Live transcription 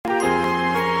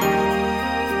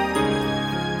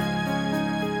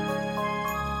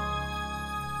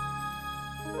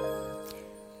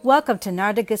Welcome to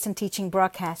Narda Goodson Teaching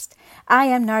Broadcast. I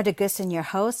am Narda Goodson, your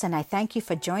host, and I thank you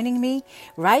for joining me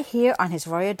right here on His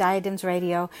Royal Diadems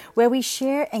Radio, where we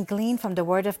share and glean from the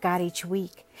Word of God each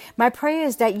week. My prayer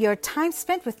is that your time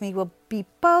spent with me will be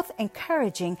both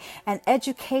encouraging and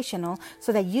educational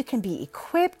so that you can be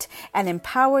equipped and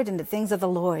empowered in the things of the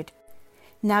Lord.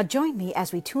 Now join me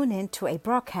as we tune in to a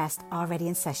broadcast already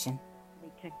in session.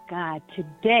 To God,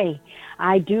 today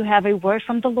I do have a word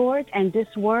from the Lord, and this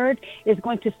word is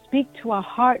going to speak to our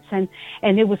hearts and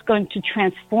it was going to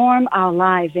transform our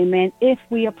lives, amen, if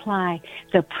we apply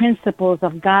the principles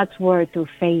of God's word through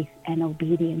faith and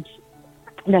obedience.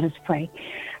 Let us pray.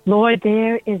 Lord,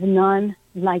 there is none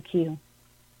like you.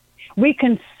 We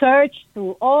can search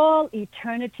through all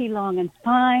eternity long and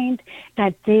find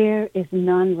that there is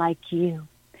none like you.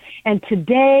 And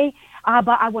today,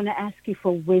 Abba, I want to ask you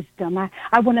for wisdom.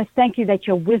 I want to thank you that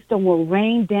your wisdom will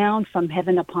rain down from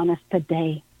heaven upon us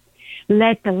today.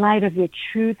 Let the light of your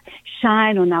truth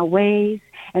shine on our ways.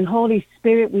 And Holy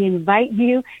Spirit, we invite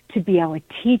you to be our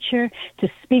teacher, to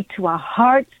speak to our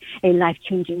hearts, a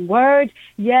life-changing word.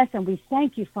 Yes, and we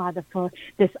thank you, Father, for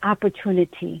this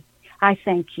opportunity. I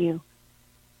thank you,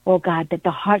 oh God, that the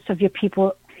hearts of your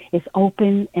people is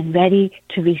open and ready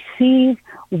to receive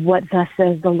what thus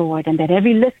says the Lord, and that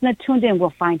every listener tuned in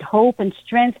will find hope and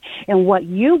strength in what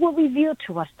you will reveal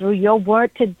to us through your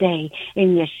word today.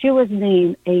 In Yeshua's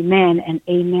name, amen and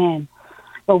amen.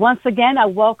 But once again, I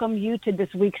welcome you to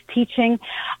this week's teaching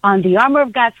on the Armor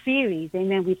of God series.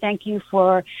 Amen. We thank you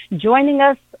for joining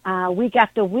us week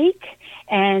after week.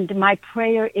 And my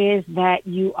prayer is that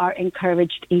you are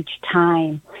encouraged each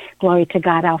time. Glory to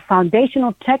God. Our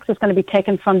foundational text is going to be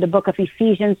taken from the book of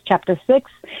Ephesians, chapter 6,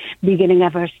 beginning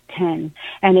at verse 10.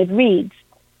 And it reads,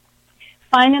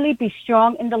 "Finally, be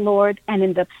strong in the Lord and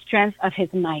in the strength of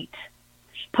his might.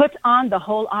 Put on the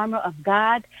whole armor of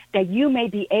God, that you may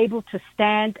be able to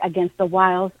stand against the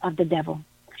wiles of the devil.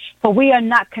 For we are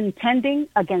not contending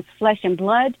against flesh and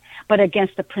blood, but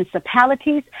against the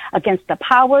principalities, against the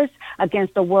powers,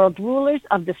 against the world rulers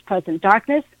of this present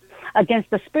darkness, against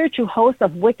the spiritual hosts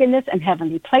of wickedness in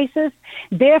heavenly places.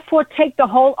 Therefore take the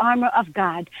whole armor of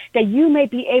God, that you may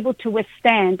be able to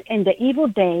withstand in the evil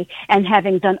day, and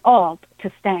having done all,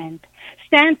 to stand.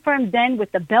 Stand firm then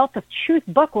with the belt of truth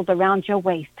buckled around your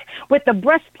waist, with the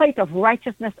breastplate of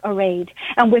righteousness arrayed,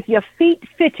 and with your feet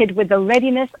fitted with the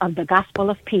readiness of the gospel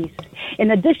of peace.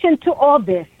 In addition to all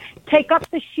this, take up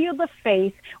the shield of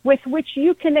faith with which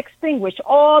you can extinguish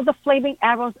all the flaming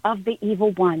arrows of the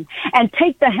evil one, and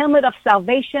take the helmet of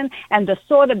salvation and the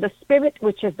sword of the Spirit,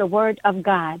 which is the word of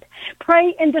God.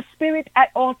 Pray in the Spirit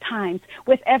at all times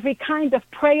with every kind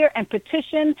of prayer and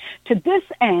petition. To this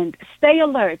end, stay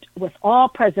alert with all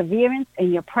perseverance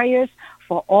in your prayers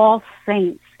for all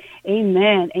saints."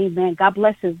 Amen. Amen. God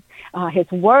bless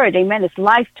his word. Amen. It's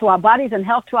life to our bodies and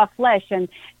health to our flesh. And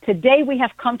today we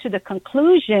have come to the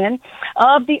conclusion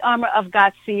of the Armor of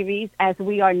God series, as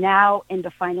we are now in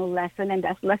the final lesson, and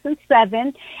that's lesson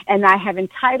 7. And I have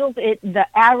entitled it The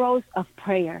Arrows of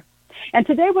Prayer. And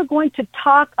today we're going to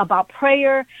talk about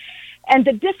prayer and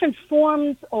the different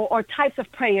forms or types of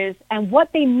prayers and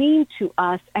what they mean to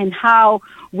us and how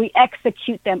we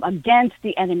execute them against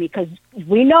the enemy, because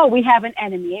we know we have an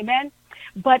enemy. Amen.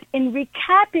 But in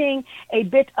recapping a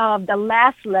bit of the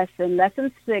last lesson,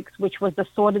 lesson 6, which was the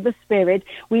sword of the Spirit,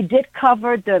 we did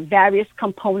cover the various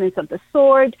components of the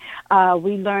sword.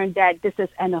 We learned that this is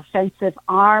an offensive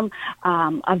arm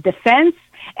of defense,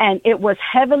 and it was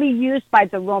heavily used by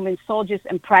the Roman soldiers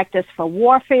in practice for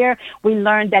warfare. We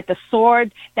learned that the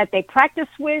sword that they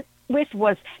practiced with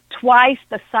was twice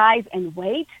the size and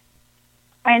weight.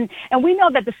 And we know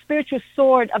that the spiritual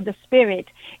sword of the Spirit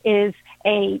is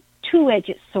a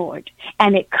two-edged sword,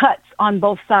 and it cuts on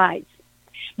both sides.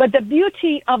 But the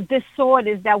beauty of this sword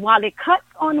is that while it cuts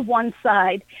on one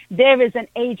side, there is an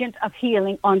agent of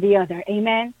healing on the other.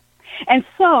 Amen. And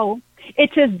so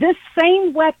it is this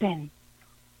same weapon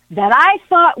that I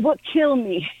thought would kill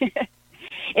me.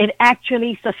 It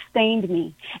actually sustained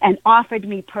me and offered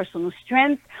me personal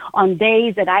strength on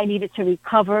days that I needed to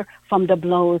recover from the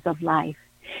blows of life.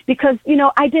 Because,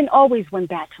 I didn't always win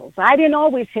battles. I didn't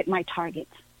always hit my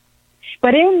targets.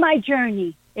 But in my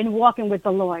journey in walking with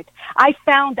the Lord, I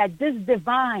found that this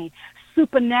divine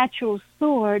supernatural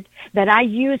sword that I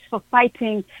used for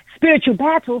fighting spiritual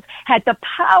battles had the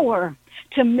power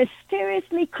to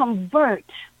mysteriously convert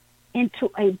into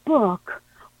a book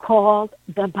called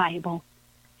the Bible.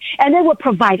 And it would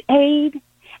provide aid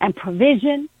and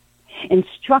provision,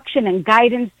 instruction and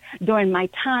guidance during my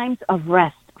times of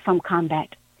rest from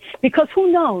combat. Because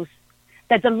who knows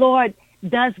that the Lord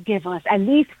does give us, at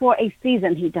least for a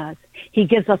season he does. He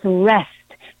gives us rest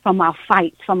from our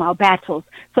fights, from our battles,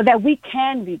 so that we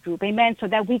can regroup, amen, so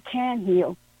that we can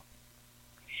heal.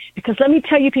 Because let me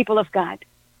tell you, people of God,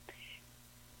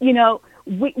 you know,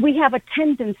 we have a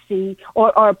tendency,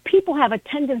 or people have a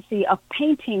tendency of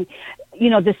painting, you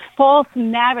know, this false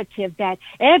narrative that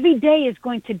every day is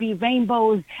going to be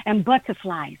rainbows and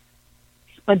butterflies.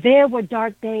 But there were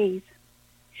dark days.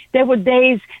 There were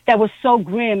days that were so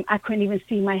grim I couldn't even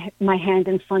see my hand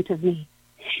in front of me.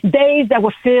 Days that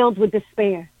were filled with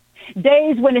despair.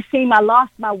 Days when it seemed I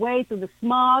lost my way through the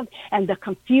smog and the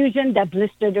confusion that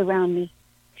blistered around me.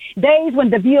 Days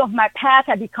when the view of my path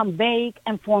had become vague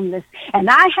and formless, and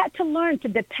I had to learn to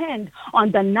depend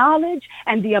on the knowledge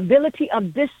and the ability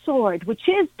of this sword, which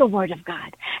is the Word of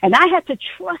God. And I had to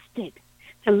trust it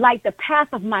to light the path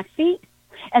of my feet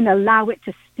and allow it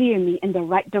to steer me in the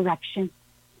right direction.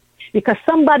 Because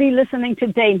somebody listening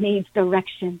today needs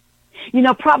direction. You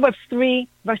know, Proverbs 3,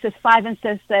 verses 5 and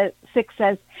 6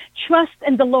 says, "Trust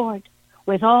in the Lord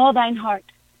with all thine heart,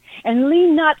 and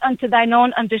lean not unto thine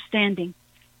own understanding.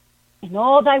 In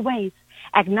all thy ways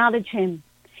acknowledge him,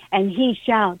 and he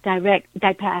shall direct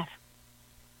thy path."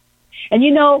 And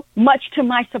you know, much to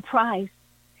my surprise,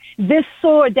 this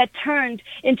sword that turned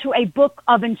into a book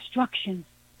of instructions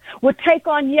would take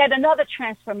on yet another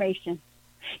transformation.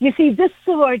 You see, this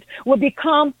sword would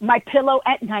become my pillow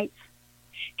at night,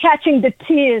 catching the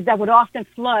tears that would often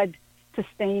flood to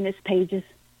stain its pages,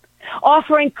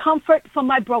 offering comfort for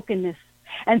my brokenness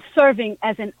and serving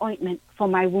as an ointment for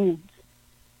my wounds.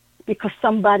 Because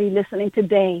somebody listening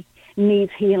today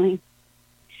needs healing.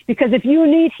 Because if you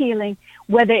need healing,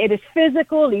 whether it is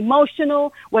physical,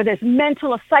 emotional, whether it's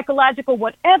mental or psychological,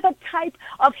 whatever type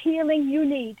of healing you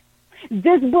need,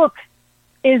 this book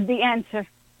is the answer.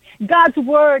 God's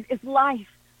word is life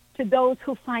to those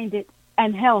who find it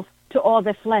and health to all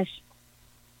their flesh.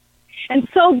 And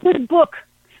so this book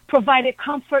provided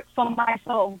comfort for my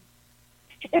soul.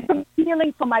 It provided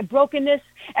healing for my brokenness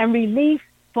and relief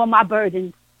for my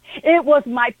burdens. It was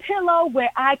my pillow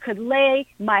where I could lay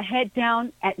my head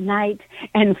down at night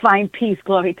and find peace.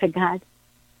 Glory to God.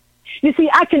 You see,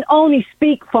 I can only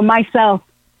speak for myself,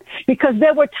 because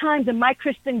there were times in my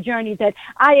Christian journey that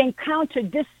I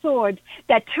encountered this sword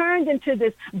that turned into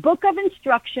this book of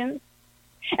instructions,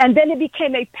 and then it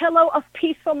became a pillow of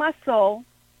peace for my soul,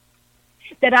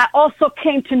 that I also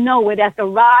came to know it as the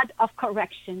rod of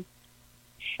correction.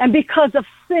 And because of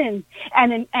sin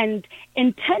and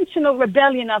intentional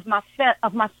rebellion of my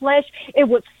flesh, it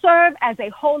would serve as a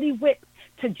holy whip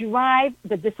to drive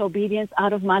the disobedience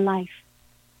out of my life.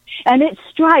 And its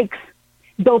strikes,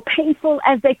 though painful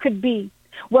as they could be,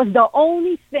 was the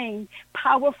only thing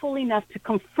powerful enough to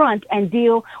confront and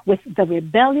deal with the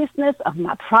rebelliousness of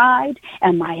my pride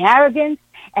and my arrogance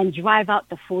and drive out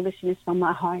the foolishness from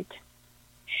my heart.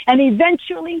 And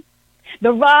eventually,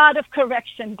 the rod of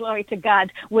correction, glory to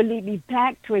God, will lead me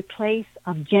back to a place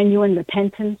of genuine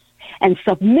repentance and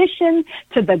submission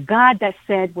to the God that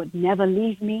said would never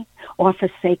leave me or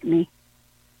forsake me.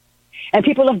 And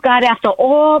people of God, after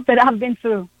all that I've been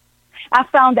through, I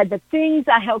found that the things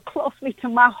I held closely to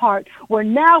my heart were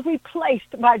now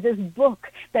replaced by this book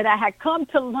that I had come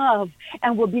to love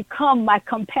and will become my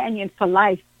companion for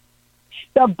life.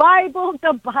 The Bible,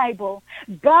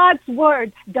 God's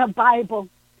word, the Bible.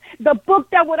 The book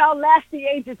that would outlast the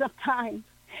ages of time.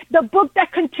 The book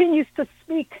that continues to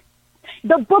speak.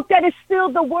 The book that is still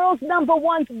the world's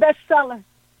 #1 bestseller.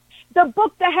 The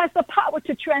book that has the power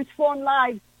to transform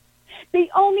lives. The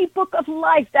only book of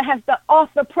life that has the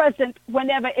author present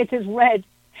whenever it is read.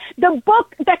 The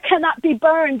book that cannot be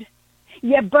burned,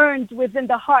 yet burns within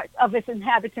the hearts of its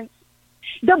inhabitants.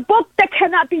 The book that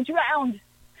cannot be drowned,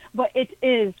 but it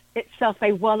is itself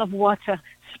a well of water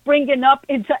springing up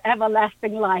into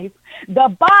everlasting life.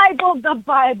 The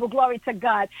Bible, glory to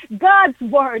God. God's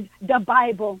word, the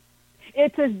Bible.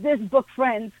 It is this book,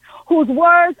 friends, whose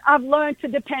words I've learned to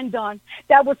depend on,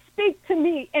 that will speak to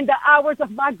me in the hours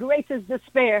of my greatest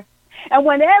despair. And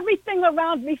when everything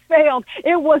around me failed,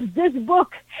 it was this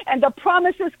book and the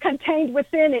promises contained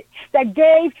within it that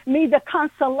gave me the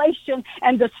consolation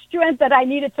and the strength that I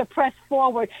needed to press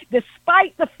forward,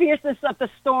 despite the fierceness of the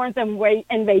storms and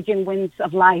raging winds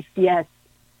of life, yes.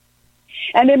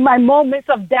 And in my moments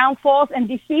of downfalls and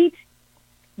defeat,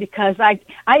 because I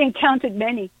encountered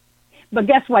many, but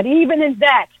guess what? Even in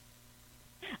that,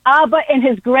 Abba in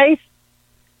his grace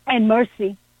and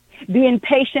mercy, being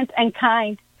patient and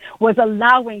kind, was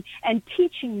allowing and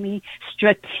teaching me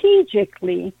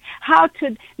strategically how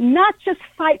to not just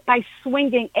fight by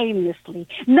swinging aimlessly,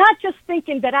 not just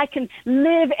thinking that I can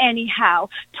live anyhow,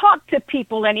 talk to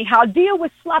people anyhow, deal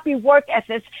with sloppy work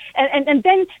ethics, and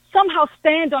then somehow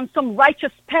stand on some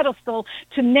righteous pedestal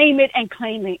to name it and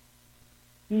claim it.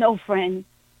 No, friend.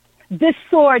 This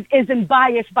sword isn't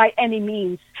biased by any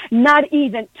means, not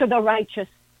even to the righteous.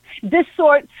 This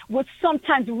sword would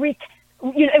sometimes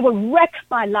it would wreck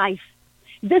my life.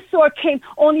 This sword came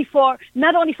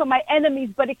not only for my enemies,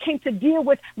 but it came to deal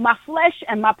with my flesh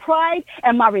and my pride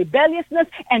and my rebelliousness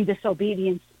and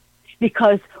disobedience.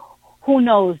 Because who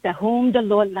knows that whom the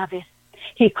Lord loveth,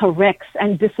 he corrects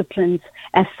and disciplines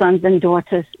as sons and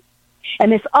daughters.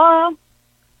 And it's all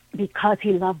because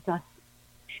he loves us.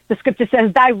 The scripture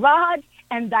says, thy rod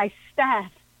and thy staff,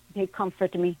 they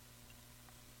comfort me.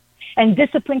 And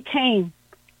discipline came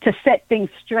to set things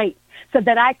straight so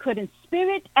that I could, in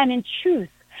spirit and in truth,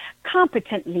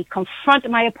 competently confront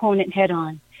my opponent head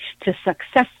on to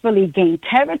successfully gain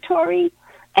territory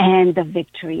and the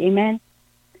victory. Amen.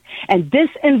 And this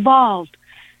involved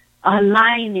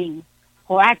aligning,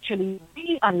 or actually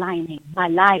realigning my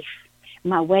life,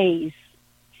 my ways,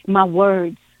 my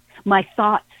words, my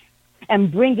thoughts,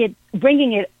 and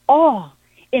bringing it all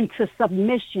into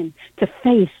submission to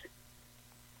face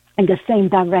in the same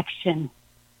direction.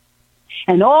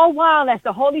 And all while, as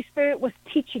the Holy Spirit was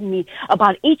teaching me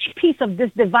about each piece of this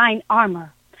divine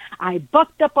armor, I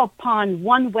bucked up upon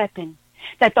one weapon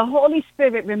that the Holy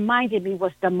Spirit reminded me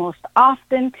was the most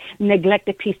often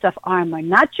neglected piece of armor,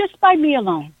 not just by me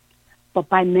alone, but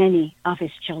by many of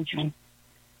his children.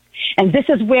 And this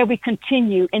is where we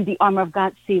continue in the Armor of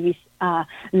God series,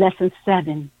 lesson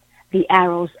 7, the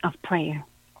arrows of prayer.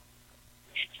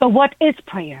 So what is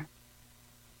prayer?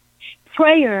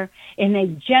 Prayer, in a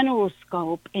general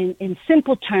scope, in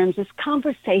simple terms, is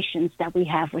conversations that we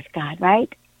have with God,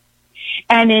 right?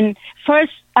 And in 1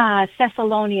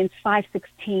 Thessalonians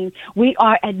 5:16, we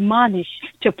are admonished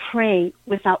to pray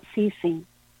without ceasing.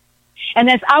 And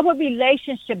as our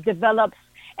relationship develops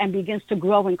and begins to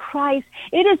grow in Christ,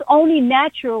 it is only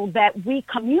natural that we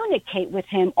communicate with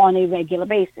him on a regular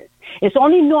basis. It's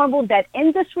only normal that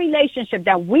in this relationship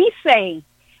that we say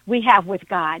we have with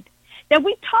God, that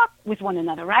we talk with one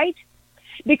another, right?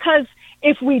 Because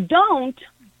if we don't,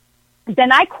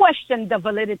 then I question the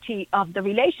validity of the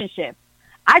relationship.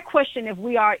 I question if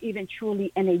we are even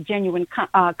truly in a genuine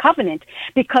covenant,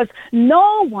 because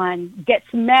no one gets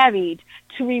married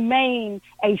to remain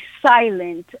a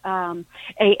silent,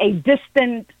 a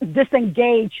distant,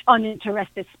 disengaged,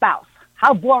 uninterested spouse.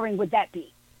 How boring would that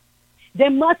be?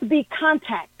 There must be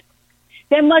contact.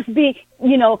 There must be,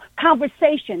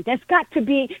 conversation. There's got to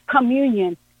be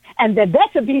communion, and there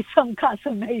better be some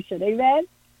consummation. Amen?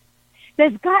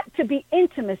 There's got to be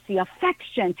intimacy,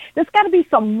 affection. There's got to be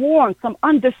some warmth, some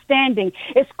understanding.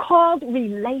 It's called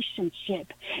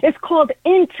relationship. It's called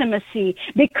intimacy,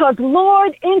 because,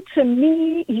 Lord, into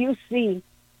me you see.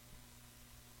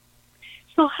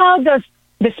 So how does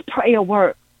this prayer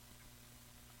work?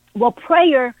 Well,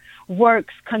 prayer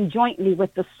works conjointly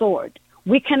with the sword.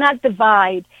 We cannot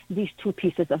divide these two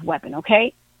pieces of weapon,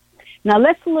 okay? Now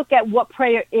let's look at what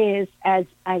prayer is as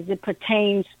it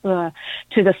pertains to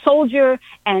the soldier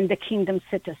and the kingdom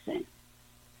citizen.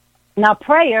 Now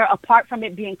prayer, apart from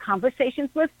it being conversations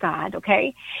with God,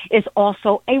 okay, is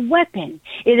also a weapon.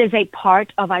 It is a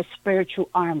part of our spiritual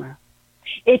armor.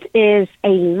 It is a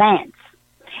lance.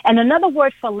 And another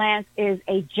word for lance is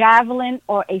a javelin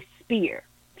or a spear.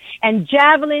 And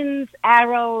javelins,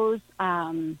 arrows,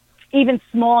 even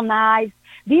small knives,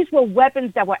 these were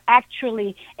weapons that were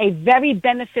actually a very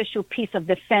beneficial piece of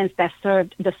defense that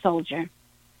served the soldier.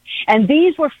 And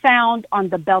these were found on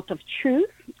the belt of truth,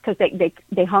 because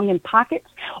they hung in pockets,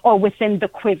 or within the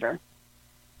quiver.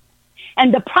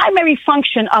 And the primary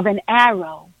function of an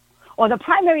arrow, or the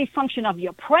primary function of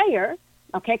your prayer,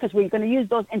 okay, because we're going to use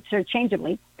those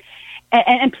interchangeably,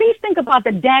 and please think about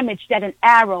the damage that an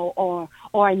arrow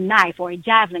or a knife or a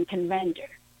javelin can render.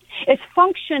 Its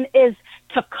function is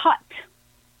to cut,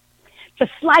 to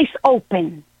slice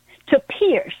open, to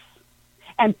pierce,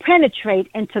 and penetrate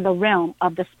into the realm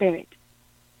of the spirit.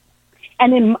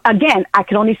 And again, I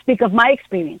can only speak of my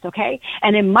experience, okay?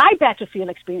 And in my battlefield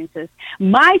experiences,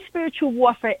 my spiritual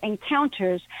warfare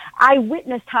encounters, I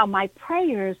witnessed how my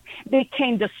prayers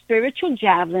became the spiritual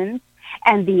javelins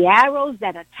and the arrows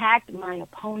that attacked my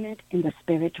opponent in the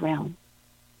spirit realm.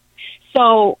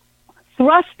 So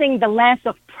Thrusting the lance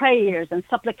of prayers and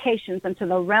supplications into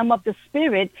the realm of the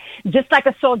spirit, just like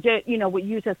a soldier, would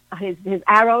use his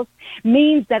arrows,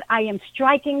 means that I am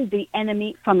striking the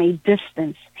enemy from a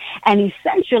distance. And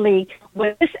essentially,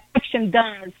 what this action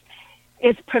does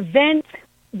is prevent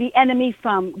the enemy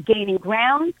from gaining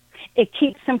ground. It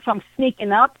keeps him from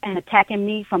sneaking up and attacking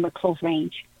me from a close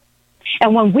range.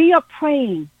 And when we are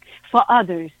praying for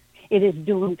others, it is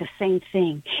doing the same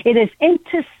thing. It is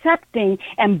intercepting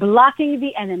and blocking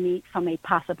the enemy from a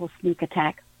possible sneak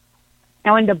attack.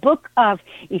 Now, in the book of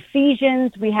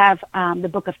Ephesians, we have the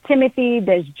book of Timothy,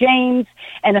 there's James,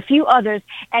 and a few others,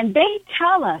 and they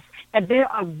tell us that there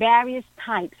are various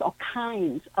types or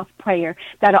kinds of prayer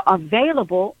that are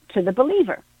available to the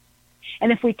believer.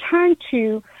 And if we turn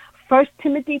to 1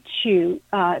 Timothy 2,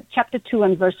 chapter 2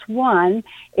 and verse 1,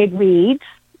 it reads,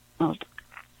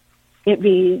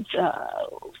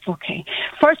 okay.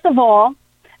 First of all,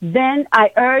 then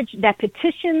I urge that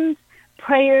petitions,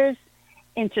 prayers,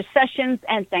 intercessions,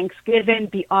 and thanksgiving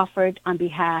be offered on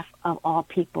behalf of all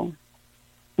people.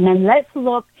 And then let's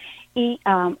look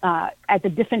at the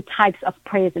different types of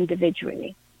prayers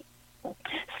individually.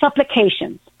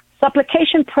 Supplications.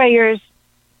 Supplication prayers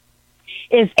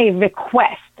is a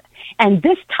request. And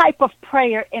this type of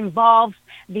prayer involves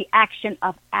the action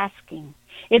of asking.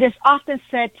 It is often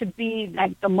said to be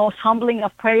like the most humbling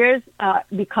of prayers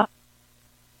because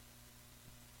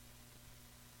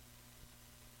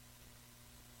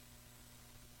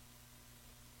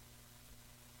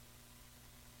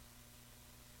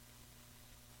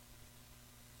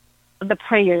the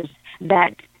prayers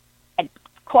that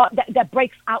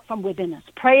breaks out from within us,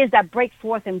 prayers that break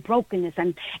forth in brokenness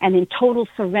and in total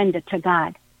surrender to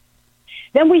God.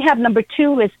 Then we have number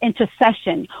 2 is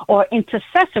intercession or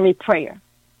intercessory prayer.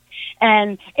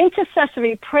 And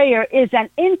intercessory prayer is an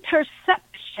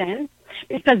interception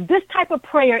because this type of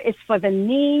prayer is for the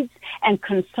needs and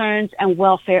concerns and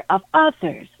welfare of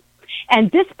others. And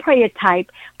this prayer type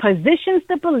positions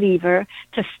the believer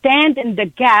to stand in the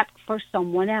gap for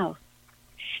someone else.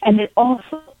 And it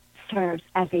also serves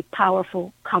as a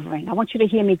powerful covering. I want you to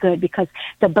hear me good because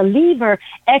the believer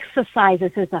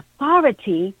exercises his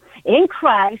authority in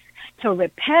Christ to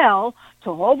repel, to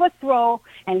overthrow,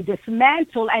 and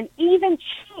dismantle, and even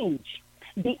change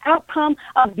the outcome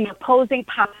of the opposing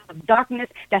power of darkness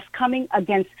that's coming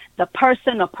against the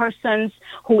person or persons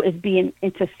who is being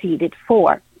interceded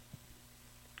for.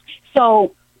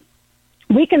 So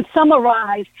we can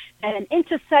summarize that an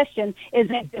intercession is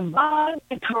a divine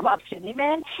interruption,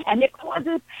 amen? And it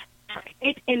causes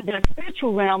it in the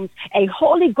spiritual realms a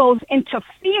Holy Ghost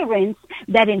interference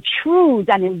that intrudes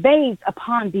and invades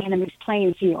upon the enemy's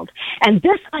playing field. And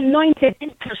this anointed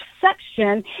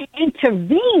interception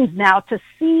intervenes now to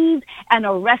seize and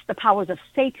arrest the powers of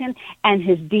Satan and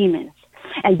his demons.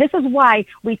 And this is why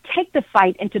we take the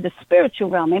fight into the spiritual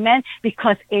realm, amen,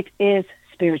 because it is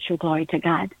spiritual. Glory to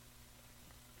God.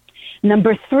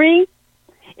 Number 3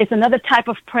 is another type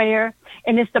of prayer,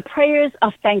 and it's the prayers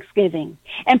of thanksgiving.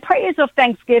 And prayers of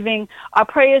thanksgiving are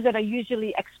prayers that are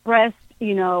usually expressed,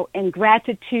 in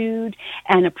gratitude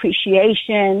and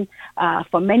appreciation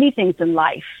for many things in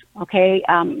life. Okay,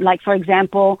 like for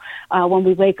example, when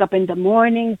we wake up in the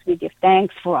mornings, we give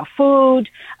thanks for our food,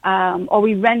 or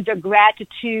we render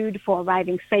gratitude for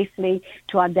arriving safely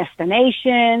to our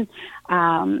destination.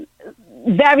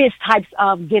 Various types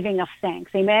of giving of thanks.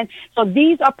 Amen. So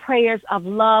these are prayers of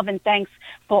love and thanks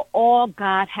for all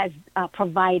God has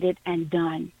provided and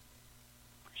done.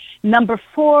 Number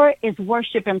 4 is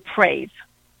worship and praise.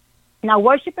 Now,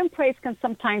 worship and praise can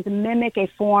sometimes mimic a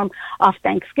form of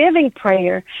thanksgiving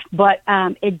prayer, but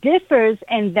it differs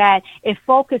in that it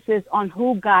focuses on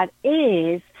who God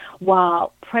is,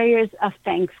 while prayers of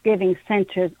thanksgiving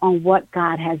centers on what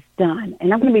God has done.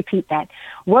 And I'm going to repeat that.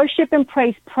 Worship and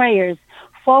praise prayers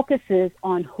focuses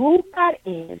on who God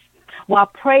is, while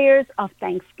prayers of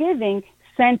thanksgiving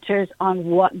centers on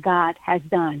what God has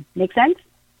done. Make sense?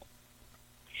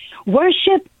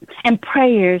 Worship and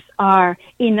prayers are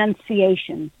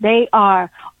enunciations. They are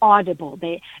audible.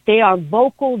 They are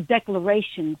vocal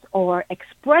declarations or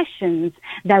expressions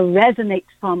that resonate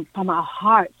from our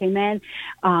hearts, amen,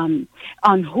 on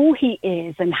who he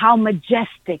is and how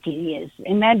majestic he is,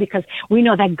 amen, because we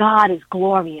know that God is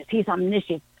glorious. He's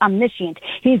omniscient.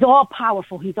 He's all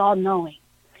powerful. He's all knowing.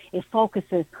 It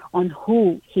focuses on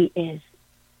who he is.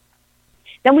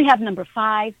 Then we have number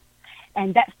 5.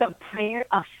 And that's the prayer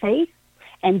of faith.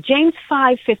 And James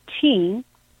 5:15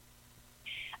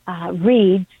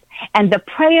 reads, and the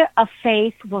prayer of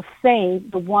faith will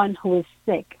save the one who is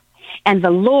sick, and the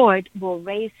Lord will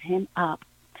raise him up.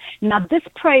 Now, this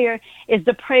prayer is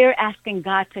the prayer asking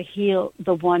God to heal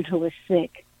the one who is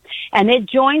sick. And it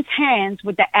joins hands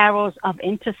with the arrows of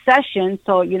intercession.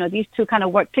 So, these two kind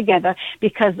of work together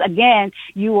because, again,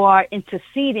 you are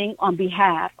interceding on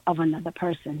behalf of another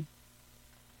person.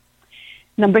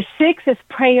 Number 6 is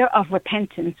prayer of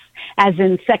repentance, as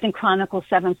in 2 Chronicles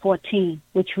 7:14,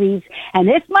 which reads, "And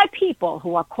if my people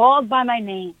who are called by my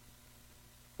name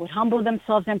would humble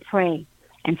themselves and pray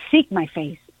and seek my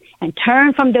face and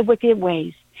turn from their wicked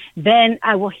ways, then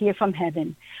I will hear from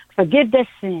heaven, forgive their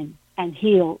sin, and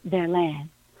heal their land."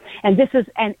 And this is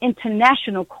an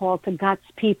international call to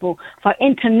God's people for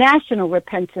international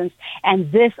repentance,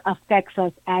 and this affects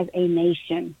us as a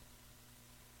nation.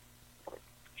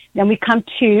 Then we come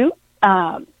to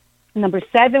number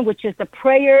 7, which is the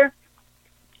prayer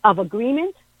of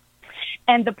agreement.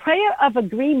 And the prayer of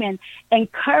agreement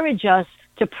encourages us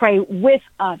to pray with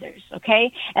others,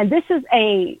 okay? And this is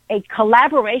a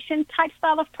collaboration type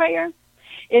style of prayer.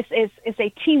 It's a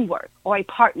teamwork or a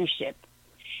partnership.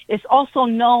 It's also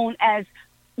known as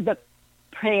the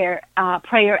prayer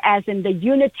as in the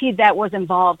unity that was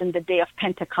involved in the day of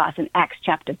Pentecost in Acts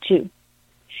chapter 2.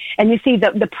 And you see,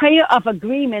 the prayer of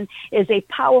agreement is a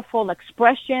powerful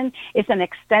expression. It's an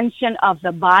extension of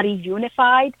the body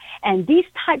unified. And these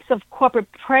types of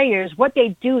corporate prayers, what they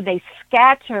do, they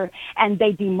scatter and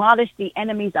they demolish the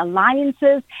enemy's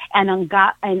alliances and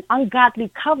ungodly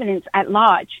covenants at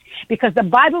large. Because the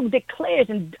Bible declares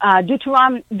in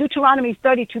Deuteronomy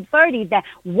 32:30 that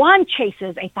one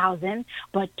chases 1,000,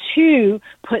 but two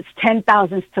puts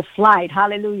 10,000 to flight.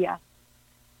 Hallelujah.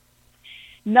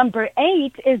 Number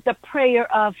 8 is the prayer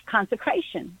of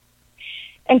consecration.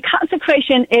 And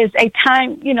consecration is a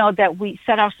time, that we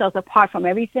set ourselves apart from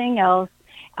everything else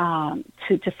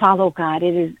to follow God.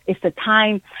 It's a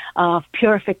time of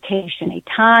purification, a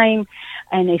time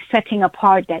and a setting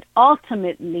apart that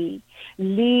ultimately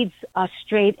leads us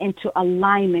straight into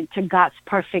alignment to God's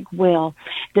perfect will.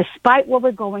 Despite what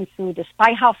we're going through,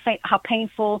 despite how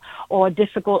painful or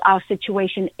difficult our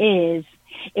situation is,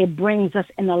 it brings us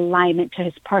in alignment to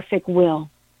his perfect will.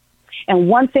 And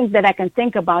one thing that I can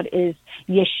think about is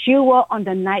Yeshua on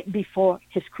the night before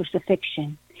his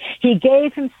crucifixion. He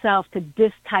gave himself to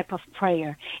this type of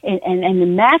prayer. And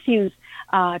in Matthew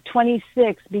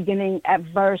 26, beginning at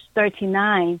verse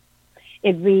 39,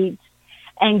 it reads,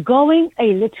 "And going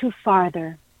a little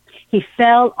farther, he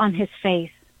fell on his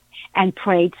face and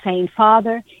prayed, saying,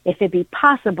 Father, if it be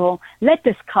possible, let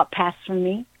this cup pass from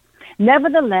me.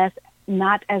 Nevertheless,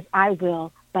 not as I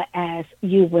will, but as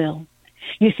you will."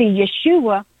 You see,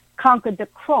 Yeshua conquered the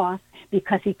cross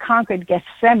because he conquered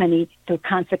Gethsemane through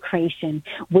consecration,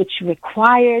 which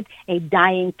required a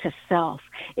dying to self.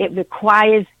 It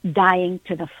requires dying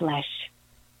to the flesh.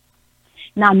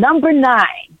 Now, number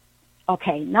 9.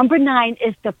 Okay, number 9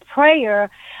 is the prayer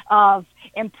of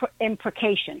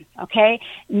imprecation, okay?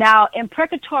 Now,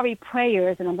 imprecatory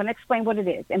prayers, and I'm going to explain what it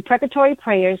is. Imprecatory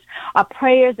prayers are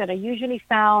prayers that are usually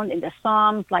found in the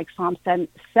Psalms, like Psalm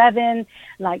 7,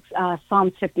 like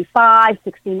Psalm 55,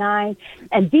 69.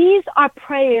 And these are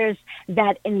prayers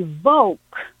that invoke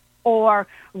or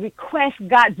request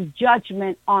God's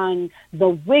judgment on the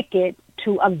wicked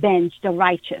to avenge the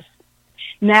righteous.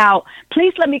 Now,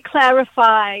 please let me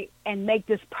clarify and make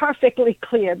this perfectly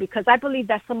clear, because I believe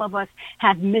that some of us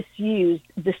have misused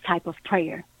this type of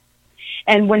prayer.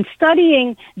 And when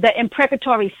studying the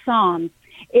imprecatory Psalms,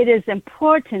 it is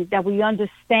important that we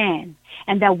understand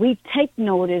and that we take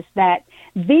notice that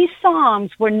these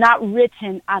Psalms were not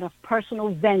written out of personal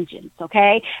vengeance,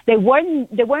 okay? They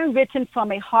weren't written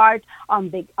from a heart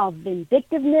of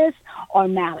vindictiveness or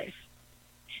malice.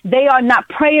 They are not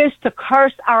prayers to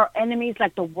curse our enemies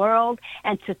like the world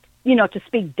and to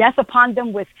speak death upon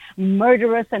them with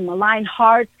murderous and malign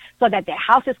hearts so that their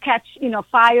houses catch,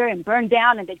 fire and burn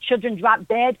down and their children drop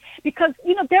dead. Because,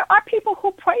 there are people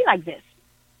who pray like this.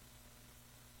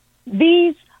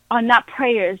 These are not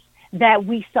prayers that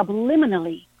we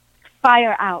subliminally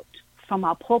fire out from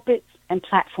our pulpits and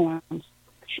platforms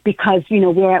because,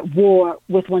 we're at war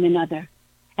with one another.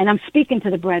 And I'm speaking to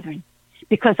the brethren,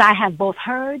 because I have both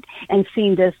heard and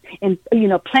seen this in,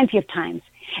 plenty of times.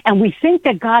 And we think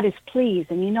that God is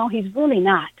pleased, and he's really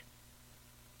not.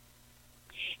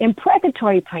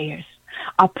 Imprecatory prayers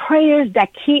are prayers that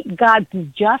keep God's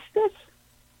justice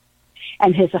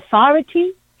and his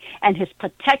authority and his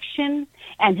protection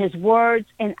and his words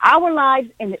in our lives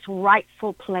in its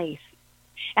rightful place.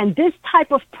 And this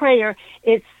type of prayer,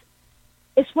 it's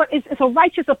it's a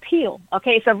righteous appeal.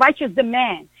 Okay. It's a righteous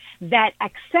demand that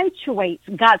accentuates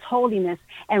God's holiness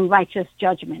and righteous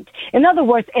judgment. In other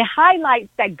words, it highlights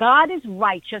that God is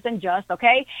righteous and just,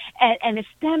 okay? And it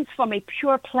stems from a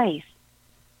pure place.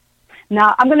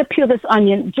 Now, I'm going to peel this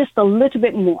onion just a little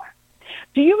bit more.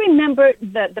 Do you remember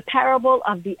the parable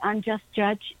of the unjust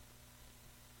judge?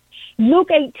 Luke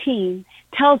 18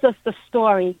 tells us the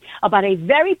story about a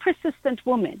very persistent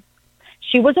woman.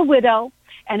 She was a widow.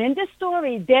 And in this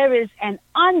story, there is an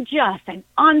unjust and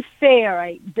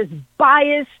unfair, this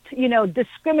biased,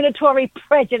 discriminatory,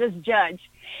 prejudiced judge.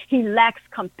 He lacks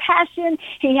compassion.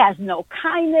 He has no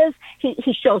kindness.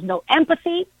 He shows no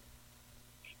empathy.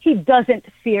 He doesn't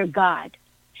fear God.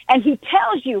 And he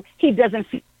tells you he doesn't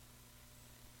fear.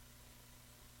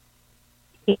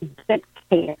 He doesn't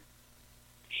care.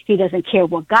 He doesn't care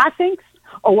what God thinks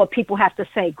or what people have to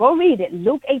say. Go read it,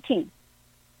 Luke 18.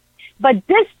 But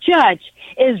this judge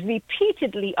is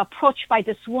repeatedly approached by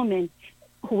this woman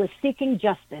who is seeking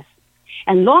justice.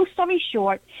 And long story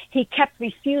short, he kept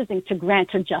refusing to grant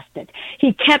her justice.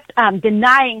 He kept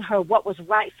denying her what was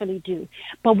rightfully due.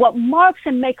 But what marks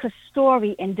and makes her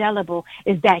story indelible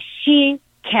is that she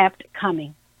kept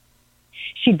coming.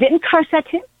 She didn't curse at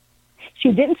him.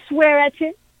 She didn't swear at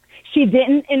him. She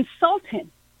didn't insult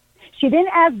him. She didn't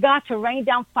ask God to rain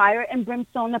down fire and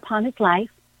brimstone upon his life.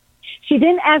 She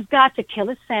didn't ask God to kill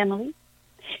his family.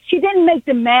 She didn't make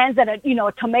demands that a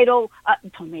tornado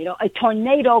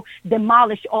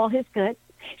demolish all his goods.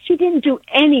 She didn't do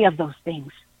any of those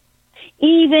things,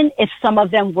 even if some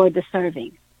of them were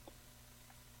deserving.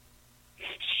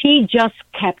 She just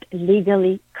kept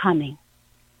legally coming.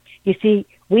 You see,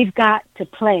 we've got to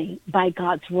play by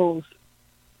God's rules.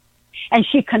 And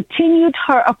she continued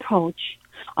her approach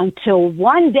until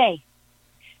one day,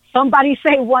 somebody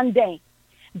say one day,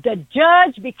 the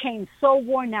judge became so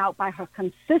worn out by her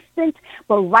consistent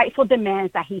but rightful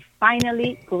demands that he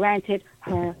finally granted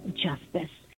her justice.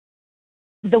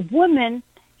 The woman,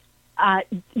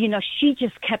 she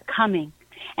just kept coming.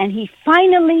 And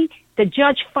the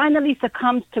judge finally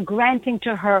succumbs to granting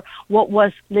to her what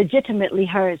was legitimately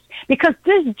hers. Because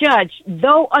this judge,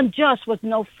 though unjust, was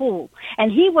no fool.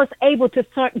 And he was able to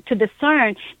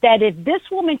discern that if this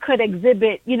woman could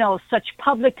exhibit, such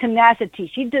public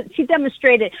tenacity, she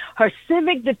demonstrated her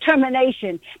civic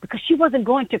determination because she wasn't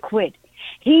going to quit.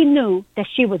 He knew that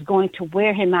she was going to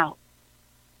wear him out.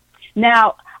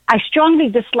 Now, I strongly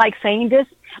dislike saying this,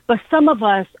 but some of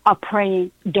us are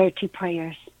praying dirty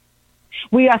prayers.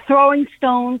 We are throwing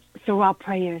stones through our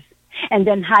prayers and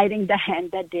then hiding the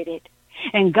hand that did it.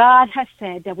 And God has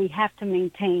said that we have to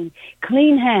maintain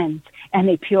clean hands and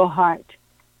a pure heart.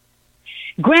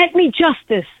 Grant me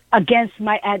justice against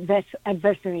my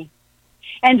adversary.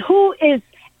 And who is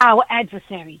our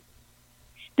adversary?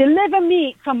 Deliver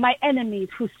me from my enemies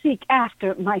who seek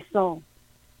after my soul.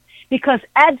 Because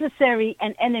adversary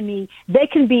and enemy, they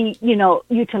can be,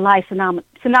 utilized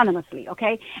synonymously,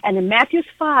 okay? And in Matthew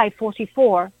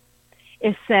 5:44,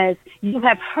 it says, you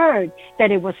have heard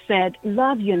that it was said,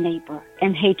 love your neighbor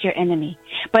and hate your enemy.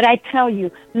 But I tell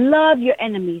you, love your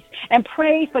enemies and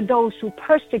pray for those who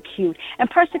persecute. And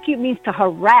persecute means to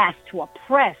harass, to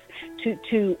oppress,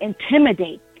 to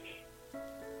intimidate,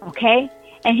 okay?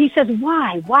 And he says,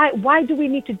 why? Why do we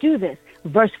need to do this?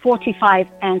 Verse 45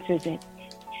 answers it.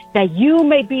 That you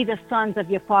may be the sons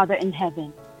of your Father in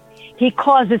heaven. He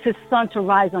causes his sun to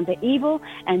rise on the evil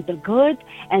and the good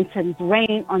and to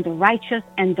rain on the righteous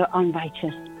and the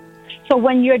unrighteous. So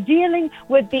when you're dealing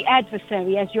with the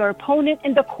adversary as your opponent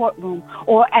in the courtroom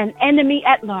or an enemy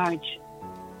at large,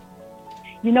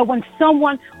 when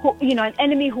someone who, an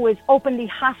enemy who is openly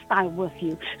hostile with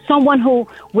you, someone who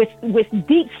with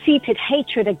deep-seated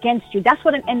hatred against you, that's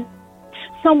what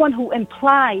someone who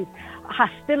implies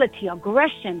hostility,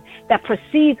 aggression that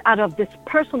proceeds out of this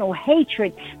personal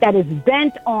hatred that is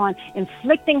bent on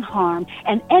inflicting harm.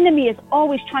 An enemy is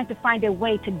always trying to find a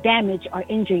way to damage or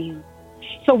injure you.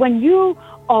 So when you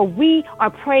or we are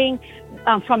praying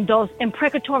from those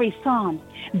imprecatory psalms,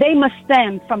 they must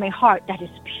stem from a heart that is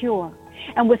pure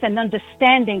and with an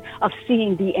understanding of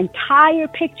seeing the entire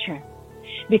picture,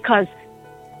 because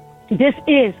this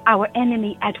is our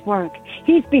enemy at work.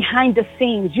 He's behind the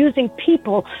scenes using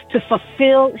people to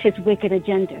fulfill his wicked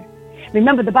agenda.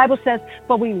 Remember, the Bible says,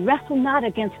 for we wrestle not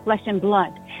against flesh and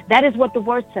blood. That is what the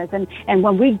word says. And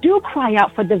when we do cry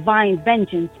out for divine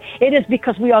vengeance, it is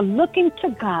because we are looking to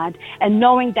God and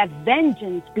knowing that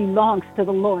vengeance belongs to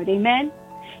the Lord. Amen?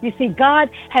 You see, God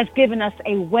has given us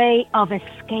a way of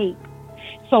escape.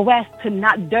 so as to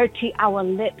not dirty our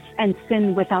lips and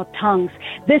sin with our tongues.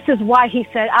 This is why he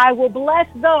said, I will bless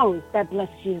those that bless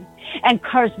you and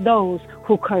curse those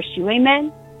who curse you.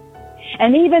 Amen.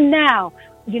 And even now,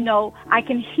 I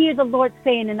can hear the Lord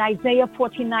saying in Isaiah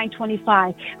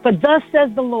 49:25, for thus says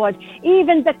the Lord,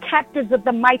 even the captives of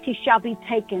the mighty shall be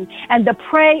taken, and the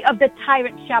prey of the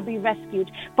tyrant shall be rescued.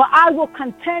 For I will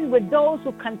contend with those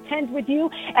who contend with you,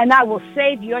 and I will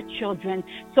save your children.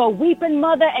 So weeping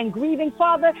mother and grieving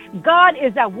father, God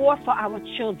is at war for our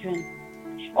children.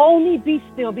 Only be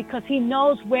still, because he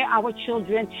knows where our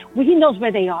children, he knows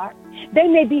where they are. They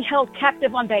may be held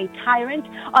captive under a tyrant,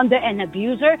 under an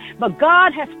abuser, but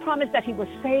God has promised that he will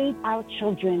save our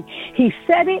children. He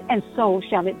said it, and so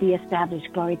shall it be established.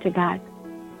 Glory to God.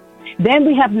 Then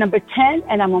we have number 10,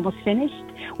 and I'm almost finished.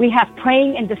 We have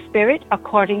praying in the Spirit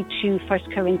according to 1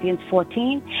 Corinthians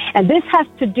 14. And this has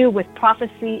to do with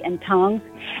prophecy and tongues.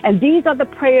 And these are the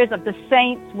prayers of the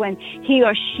saints when he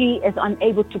or she is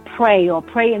unable to pray or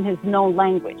pray in his known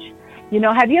language.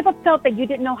 Have you ever felt that you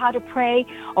didn't know how to pray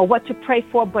or what to pray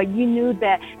for, but you knew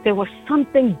that there was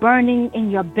something burning in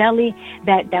your belly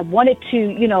that wanted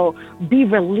to, be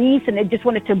released, and it just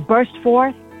wanted to burst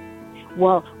forth?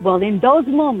 Well, in those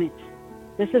moments,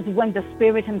 this is when the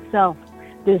Spirit himself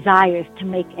desires to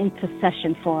make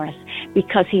intercession for us,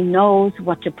 because he knows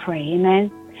what to pray.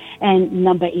 Amen. And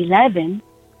number 11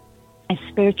 is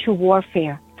spiritual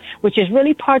warfare, which is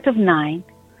really part of 9.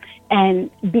 And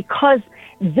because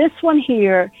this one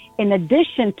here, in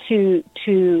addition to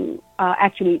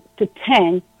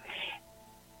 10,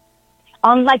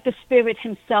 unlike the Spirit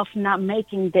himself not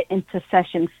making the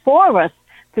intercession for us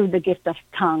through the gift of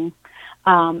tongue,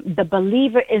 the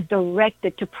believer is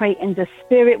directed to pray in the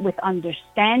Spirit with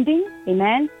understanding,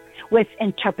 amen, with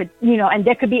and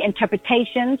there could be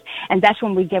interpretations, and that's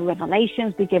when we get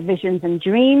revelations, we get visions and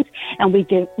dreams, and we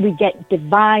get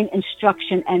divine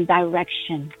instruction and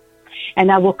direction.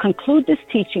 And I will conclude this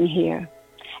teaching here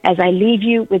as I leave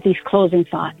you with these closing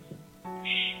thoughts.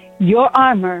 Your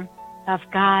armor of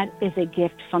God is a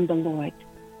gift from the Lord.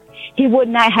 He would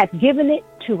not have given it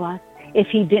to us if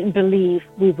he didn't believe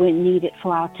we would need it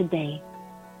for our today.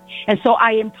 And so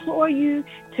I implore you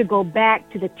to go back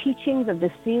to the teachings of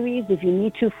the series if you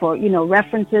need to for,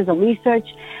 references or research,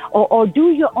 or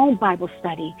do your own Bible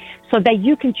study so that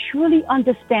you can truly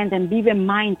understand and be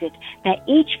reminded that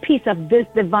each piece of this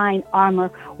divine armor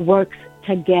works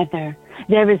together.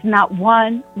 There is not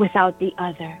one without the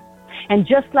other. And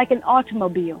just like an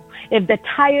automobile, if the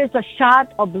tires are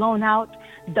shot or blown out,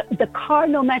 the car,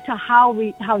 no matter how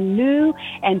new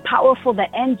and powerful the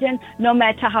engine, no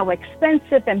matter how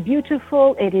expensive and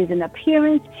beautiful it is in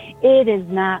appearance, it is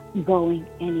not going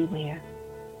anywhere.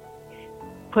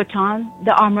 Put on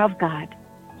the armor of God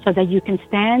so that you can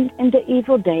stand in the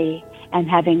evil day, and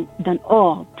having done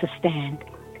all to stand.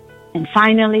 And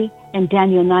finally, in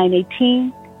Daniel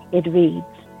 9:18, it reads,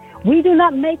 we do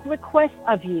not make requests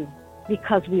of you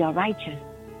because we are righteous,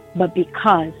 but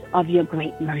because of your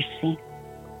great mercy.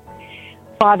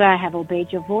 Father, I have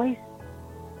obeyed your voice.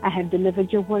 I have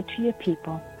delivered your word to your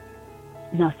people.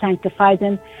 Now sanctify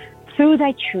them through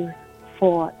thy truth,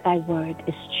 for thy word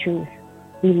is truth.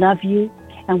 We love you,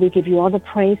 and we give you all the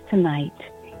praise tonight.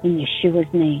 In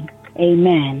Yeshua's name,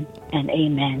 amen and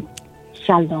amen.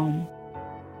 Shalom.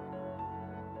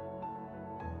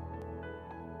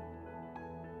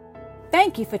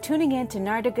 Thank you for tuning in to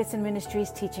Narda Goodson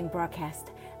Ministries teaching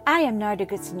broadcast. I am Narda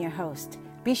Goodson, your host.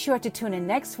 Be sure to tune in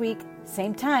next week,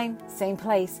 same time, same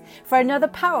place, for another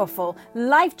powerful,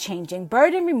 life-changing,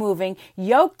 burden-removing,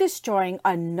 yoke-destroying,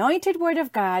 anointed word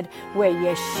of God, where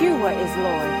Yeshua is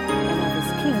Lord, and of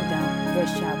his kingdom there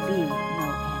shall be no end.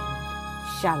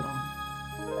 Shalom.